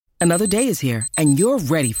Another day is here, and you're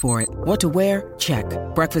ready for it. What to wear? Check.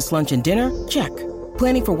 Breakfast, lunch, and dinner? Check.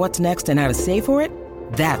 Planning for what's next and how to save for it?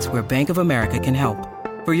 That's where Bank of America can help.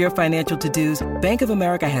 For your financial to-dos, Bank of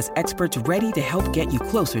America has experts ready to help get you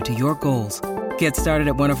closer to your goals. Get started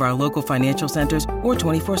at one of our local financial centers or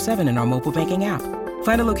 24/7 in our mobile banking app.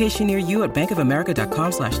 Find a location near you at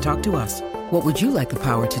bankofamerica.com/talktous. What would you like the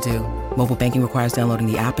power to do? Mobile banking requires downloading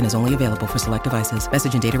the app and is only available for select devices.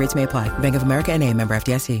 Message and data rates may apply. Bank of America N.A., member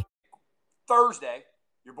FDIC. Thursday,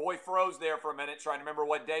 your boy froze there for a minute trying to remember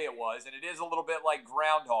what day it was, and it is a little bit like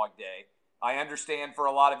Groundhog Day. I understand for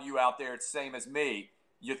a lot of you out there it's the same as me.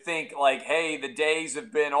 You think like, hey, the days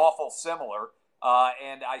have been awful similar,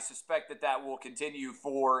 and I suspect that will continue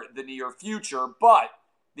for the near future, but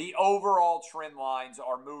the overall trend lines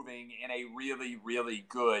are moving in a really, really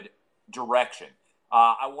good direction.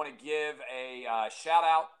 I want to give a shout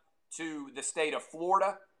out to the state of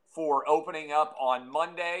Florida for opening up on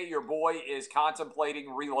Monday. Your boy is contemplating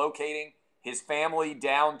relocating his family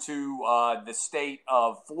down to the state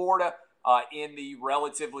of Florida in the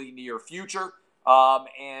relatively near future.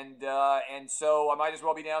 And so I might as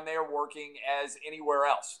well be down there working as anywhere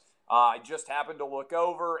else. I just happened to look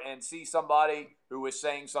over and see somebody who was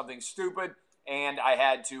saying something stupid, and I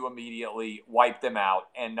had to immediately wipe them out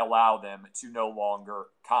and allow them to no longer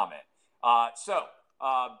comment.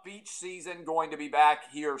 Beach season going to be back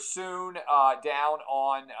here soon down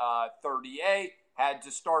on 30A. Had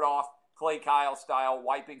to start off Clay Kyle style,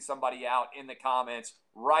 wiping somebody out in the comments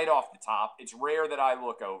right off the top. It's rare that I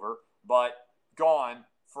look over, but gone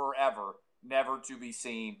forever, never to be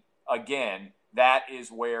seen again. That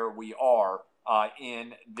is where we are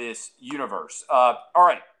in this universe. All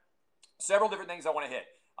right, several different things I want to hit.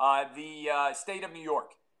 The state of New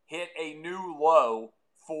York hit a new low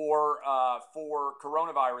for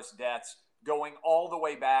coronavirus deaths, going all the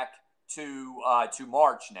way back to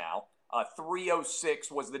March now. 306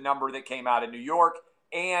 was the number that came out of New York,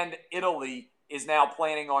 and Italy is now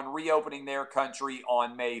planning on reopening their country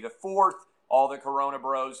on May the 4th. All the Corona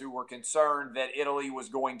bros who were concerned that Italy was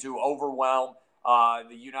going to overwhelm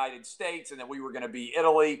the United States and that we were going to be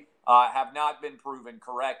Italy have not been proven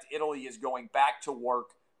correct. Italy is going back to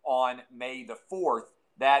work on May the 4th.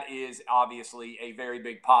 That is obviously a very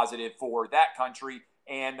big positive for that country.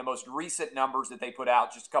 And the most recent numbers that they put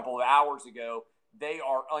out just a couple of hours ago, they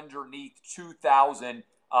are underneath 2,000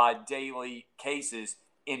 daily cases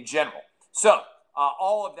in general. So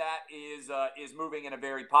all of that is moving in a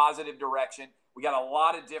very positive direction. We got a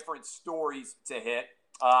lot of different stories to hit,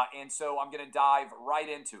 and so I'm going to dive right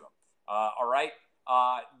into them. All right,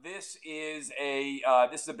 this is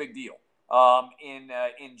a big deal.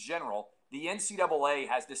 In general, the NCAA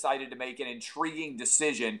has decided to make an intriguing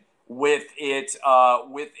decision with it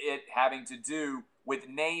having to do with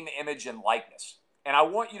name, image, and likeness. And I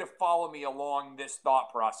want you to follow me along this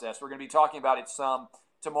thought process. We're going to be talking about it some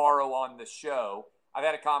tomorrow on the show. I've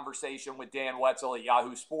had a conversation with Dan Wetzel at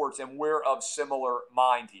Yahoo Sports, and we're of similar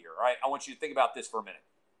mind here. Right? I want you to think about this for a minute.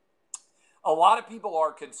 A lot of people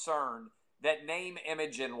are concerned that name,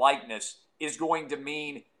 image, and likeness is going to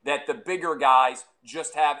mean that the bigger guys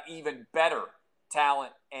just have even better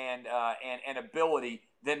talent and ability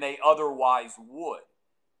than they otherwise would.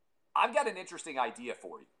 I've got an interesting idea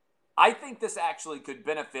for you. I think this actually could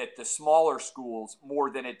benefit the smaller schools more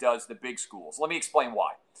than it does the big schools. Let me explain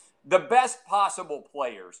why. The best possible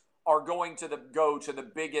players are going to go to the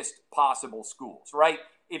biggest possible schools, right?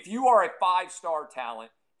 If you are a 5-star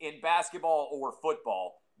talent in basketball or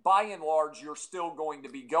football, by and large, you're still going to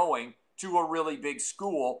be going to a really big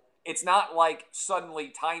school. It's not like suddenly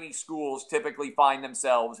tiny schools typically find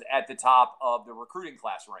themselves at the top of the recruiting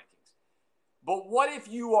class rankings. But what if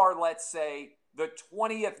you are, let's say, the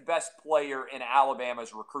 20th best player in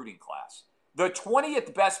Alabama's recruiting class? The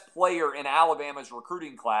 20th best player in Alabama's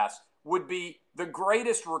recruiting class would be the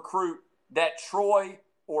greatest recruit that Troy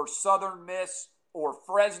or Southern Miss or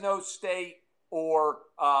Fresno State or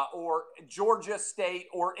Georgia State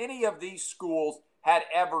or any of these schools had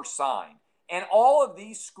ever signed. And all of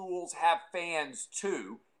these schools have fans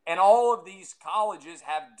too, and all of these colleges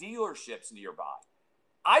have dealerships nearby.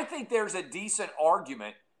 I think there's a decent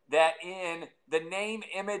argument that in the name,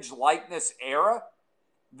 image, likeness era,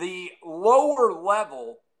 the lower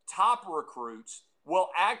level top recruits will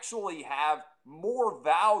actually have more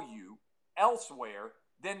value elsewhere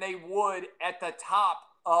than they would at the top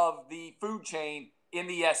of the food chain in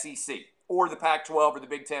the SEC or the Pac-12 or the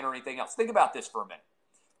Big Ten or anything else. Think about this for a minute.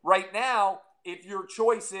 Right now, if your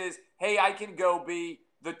choice is, hey, I can go be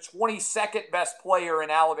the 22nd best player in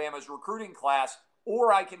Alabama's recruiting class,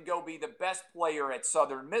 or I can go be the best player at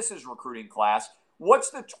Southern Miss's recruiting class,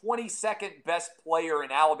 what's the 22nd best player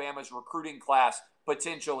in Alabama's recruiting class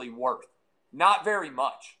potentially worth? Not very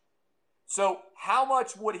much. So how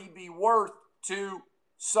much would he be worth to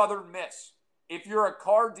Southern Miss? If you're a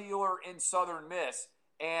car dealer in Southern Miss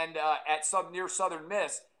and near Southern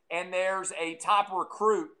Miss, and there's a top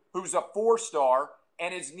recruit who's a 4-star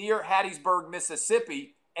and is near Hattiesburg,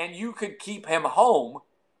 Mississippi, and you could keep him home,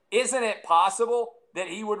 isn't it possible that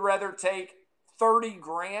he would rather take 30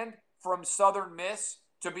 grand from Southern Miss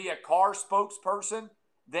to be a car spokesperson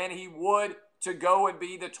than he would to go and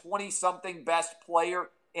be the 20-something best player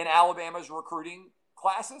in Alabama's recruiting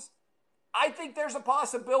classes? I think there's a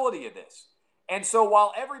possibility of this. And so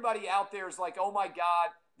while everybody out there is like, oh my God,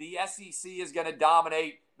 the SEC is going to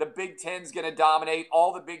dominate, the Big Ten's going to dominate,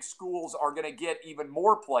 all the big schools are going to get even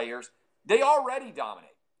more players, they already dominate.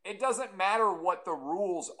 It doesn't matter what the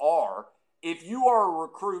rules are. If you are a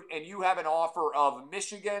recruit and you have an offer of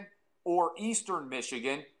Michigan or Eastern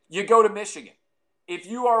Michigan, you go to Michigan. If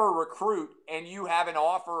you are a recruit and you have an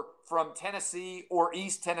offer from Tennessee or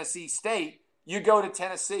East Tennessee State, you go to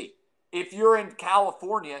Tennessee. If you're in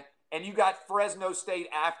California and you got Fresno State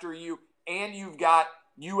after you and you've got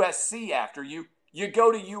USC after you, you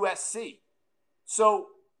go to USC. So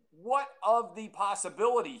what of the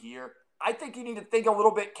possibility here? I think you need to think a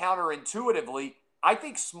little bit counterintuitively. I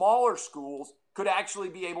think smaller schools could actually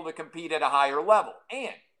be able to compete at a higher level.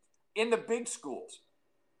 And in the big schools,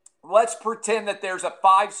 let's pretend that there's a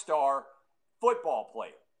 5-star football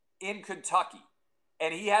player in Kentucky,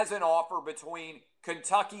 and he has an offer between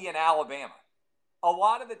Kentucky and Alabama. A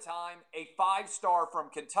lot of the time, a 5-star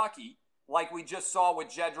from Kentucky, like we just saw with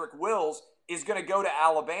Jedrick Wills, is going to go to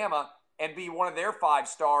Alabama and be one of their 5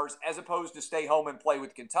 stars as opposed to stay home and play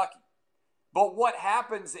with Kentucky. But what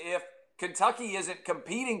happens if Kentucky isn't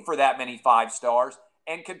competing for that many 5 stars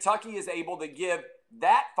and Kentucky is able to give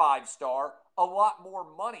that 5-star a lot more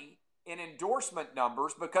money in endorsement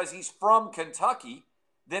numbers because he's from Kentucky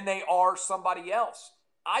than they are somebody else?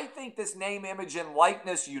 I think this name, image, and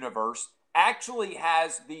likeness universe actually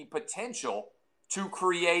has the potential to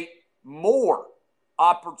create more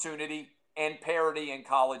opportunity and parity in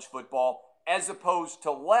college football as opposed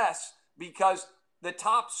to less, because the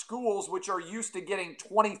top schools, which are used to getting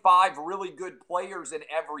 25 really good players in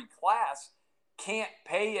every class, can't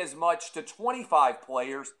pay as much to 25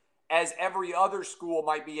 players as every other school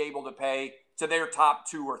might be able to pay to their top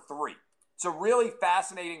 2 or 3. It's a really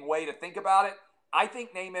fascinating way to think about it. I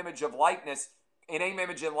think name, image, and likeness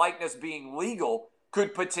being legal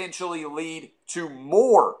could potentially lead to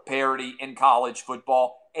more parity in college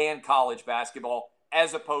football and college basketball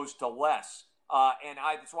as opposed to less.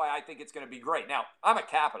 That's why I think it's going to be great. Now, I'm a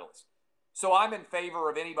capitalist, so I'm in favor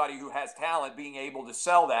of anybody who has talent being able to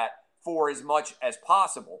sell that for as much as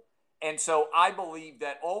possible. And so I believe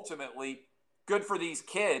that ultimately, good for these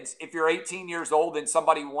kids. If you're 18 years old and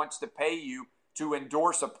somebody wants to pay you to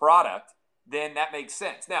endorse a product, then that makes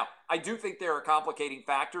sense. Now, I do think there are complicating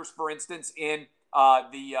factors. For instance, in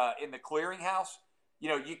the clearinghouse,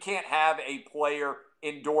 you can't have a player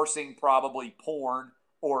endorsing probably porn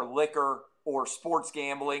or liquor or sports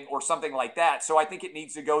gambling or something like that. So I think it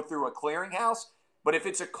needs to go through a clearinghouse. But if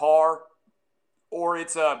it's a car or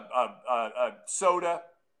it's a soda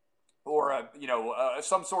or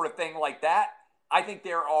some sort of thing like that, I think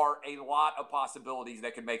there are a lot of possibilities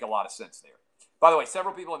that could make a lot of sense there. By the way,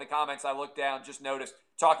 several people in the comments I looked down just noticed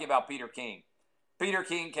talking about Peter King. Peter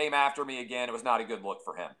King came after me again. It was not a good look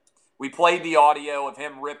for him. We played the audio of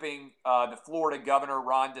him ripping the Florida governor,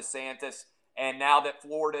 Ron DeSantis. And now that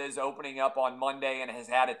Florida is opening up on Monday and has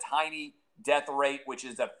had a tiny death rate, which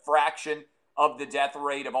is a fraction of the death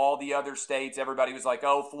rate of all the other states, everybody was like,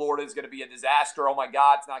 oh, Florida is going to be a disaster. Oh, my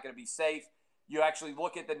God, it's not going to be safe. You actually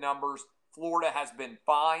look at the numbers. Florida has been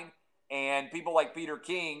fine. And people like Peter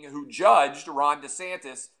King, who judged Ron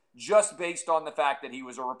DeSantis just based on the fact that he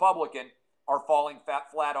was a Republican, are falling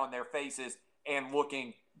flat on their faces and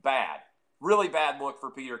looking bad. Really bad look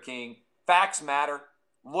for Peter King. Facts matter.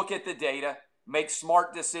 Look at the data. Make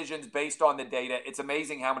smart decisions based on the data. It's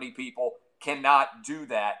amazing how many people cannot do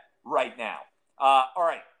that right now. All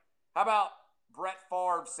right. How about Brett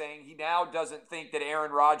Favre saying he now doesn't think that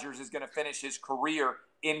Aaron Rodgers is going to finish his career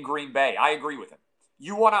in Green Bay? I agree with him.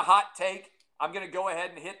 You want a hot take? I'm going to go ahead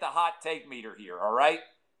and hit the hot take meter here, all right?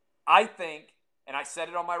 I think, and I said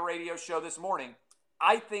it on my radio show this morning,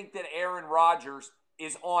 I think that Aaron Rodgers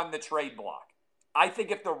is on the trade block. I think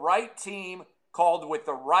if the right team called with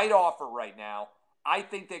the right offer right now, I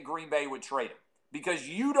think that Green Bay would trade him. Because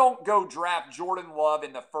you don't go draft Jordan Love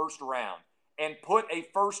in the first round and put a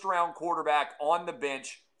first-round quarterback on the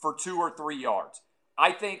bench for 2 or 3 yards.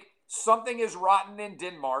 I think Something is rotten in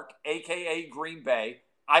Denmark, a.k.a. Green Bay.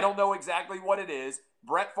 I don't know exactly what it is.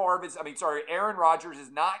 Aaron Rodgers is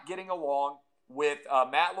not getting along with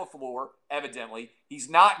Matt LaFleur, evidently. He's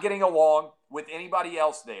not getting along with anybody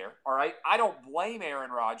else there, all right? I don't blame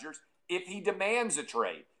Aaron Rodgers if he demands a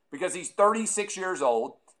trade because he's 36 years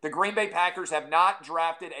old. The Green Bay Packers have not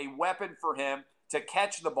drafted a weapon for him to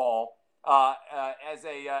catch the ball as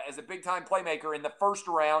a big-time playmaker in the first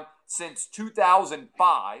round since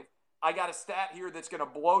 2005. I got a stat here that's going to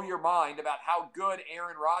blow your mind about how good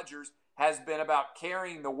Aaron Rodgers has been about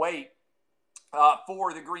carrying the weight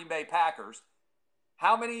for the Green Bay Packers.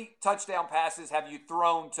 How many touchdown passes have you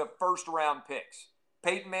thrown to first-round picks?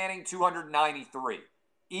 Peyton Manning, 293.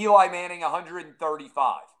 Eli Manning,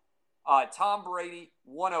 135. Tom Brady,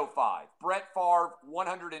 105. Brett Favre,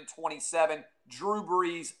 127. Drew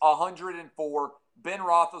Brees, 104. Ben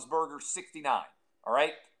Roethlisberger, 69. All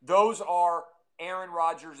right? Those are Aaron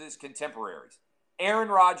Rodgers' contemporaries. Aaron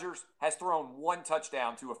Rodgers has thrown one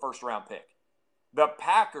touchdown to a first-round pick. The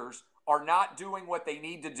Packers are not doing what they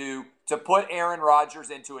need to do to put Aaron Rodgers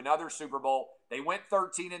into another Super Bowl. They went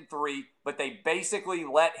 13-3, but they basically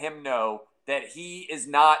let him know that he is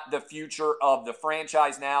not the future of the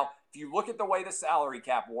franchise now. If you look at the way the salary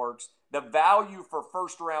cap works, the value for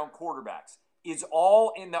first-round quarterbacks is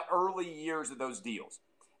all in the early years of those deals.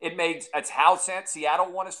 It's how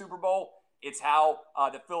Seattle won a Super Bowl. It's how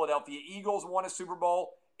the Philadelphia Eagles won a Super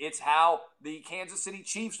Bowl. It's how the Kansas City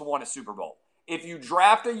Chiefs won a Super Bowl. If you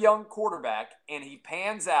draft a young quarterback and he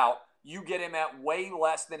pans out, you get him at way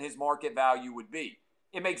less than his market value would be.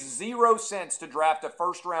 It makes zero sense to draft a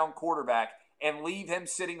first-round quarterback and leave him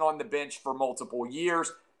sitting on the bench for multiple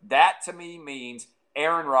years. That, to me, means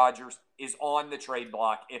Aaron Rodgers is on the trade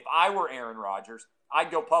block. If I were Aaron Rodgers, I'd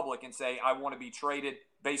go public and say I want to be traded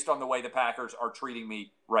based on the way the Packers are treating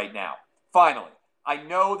me right now. Finally, I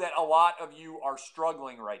know that a lot of you are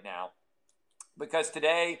struggling right now because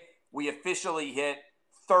today we officially hit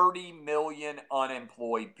 30 million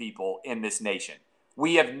unemployed people in this nation.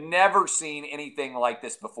 We have never seen anything like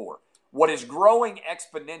this before. What is growing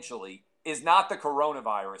exponentially is not the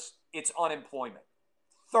coronavirus, it's unemployment.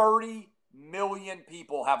 30 million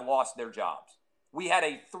people have lost their jobs. We had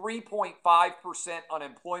a 3.5%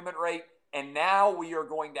 unemployment rate, and now we are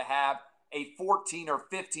going to have a 14 or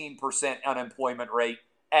 15% unemployment rate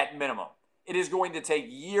at minimum. It is going to take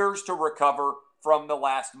years to recover from the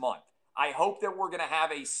last month. I hope that we're going to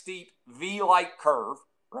have a steep V-like curve,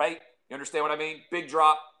 right? You understand what I mean? Big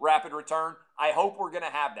drop, rapid return. I hope we're going to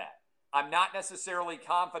have that. I'm not necessarily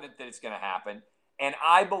confident that it's going to happen, and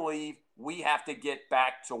I believe we have to get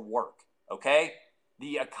back to work, okay?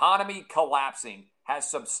 The economy collapsing has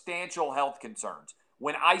substantial health concerns.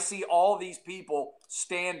 When I see all these people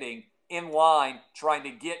standing in line trying to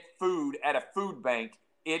get food at a food bank,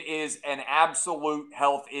 it is an absolute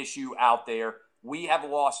health issue out there. We have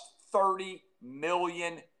lost 30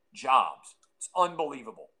 million jobs. It's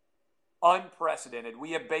unbelievable. Unprecedented.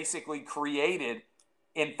 We have basically created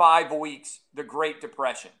in 5 weeks the Great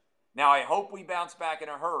Depression. Now, I hope we bounce back in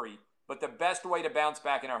a hurry, but the best way to bounce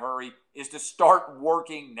back in a hurry is to start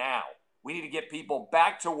working now. We need to get people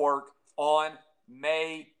back to work on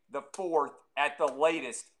May the 4th at the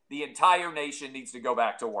latest. The entire nation needs to go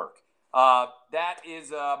back to work. That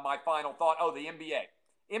is my final thought. Oh, the NBA.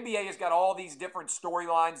 NBA has got all these different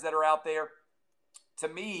storylines that are out there. To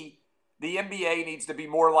me, the NBA needs to be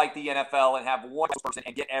more like the NFL and have one person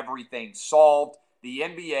and get everything solved. The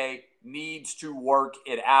NBA needs to work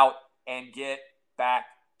it out and get back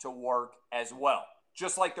to work as well,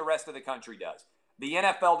 just like the rest of the country does. The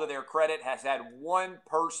NFL, to their credit, has had one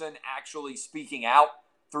person actually speaking out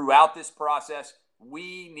throughout this process.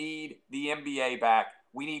 We need the NBA back.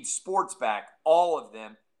 We need sports back, all of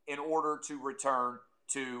them, in order to return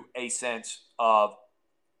to a sense of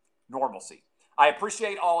normalcy. I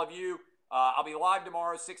appreciate all of you. I'll be live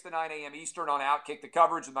tomorrow, 6 to 9 a.m. Eastern on Outkick the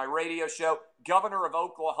Coverage with my radio show. Governor of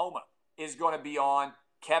Oklahoma is going to be on,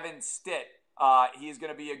 Kevin Stitt. He is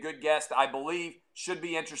going to be a good guest, I believe. Should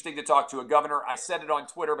be interesting to talk to a governor. I said it on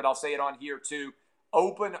Twitter, but I'll say it on here too.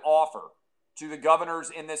 Open offer to the governors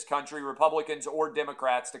in this country, Republicans or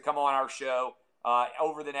Democrats, to come on our show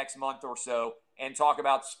over the next month or so and talk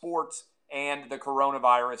about sports and the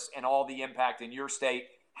coronavirus and all the impact in your state.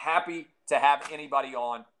 Happy to have anybody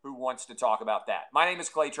on who wants to talk about that. My name is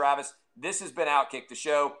Clay Travis. This has been Outkick the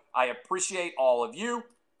Show. I appreciate all of you.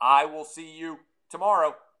 I will see you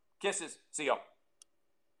tomorrow. Kisses. See y'all.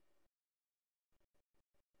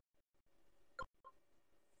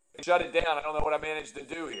 Shut it down. I don't know what I managed to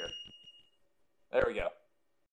do here. There we go.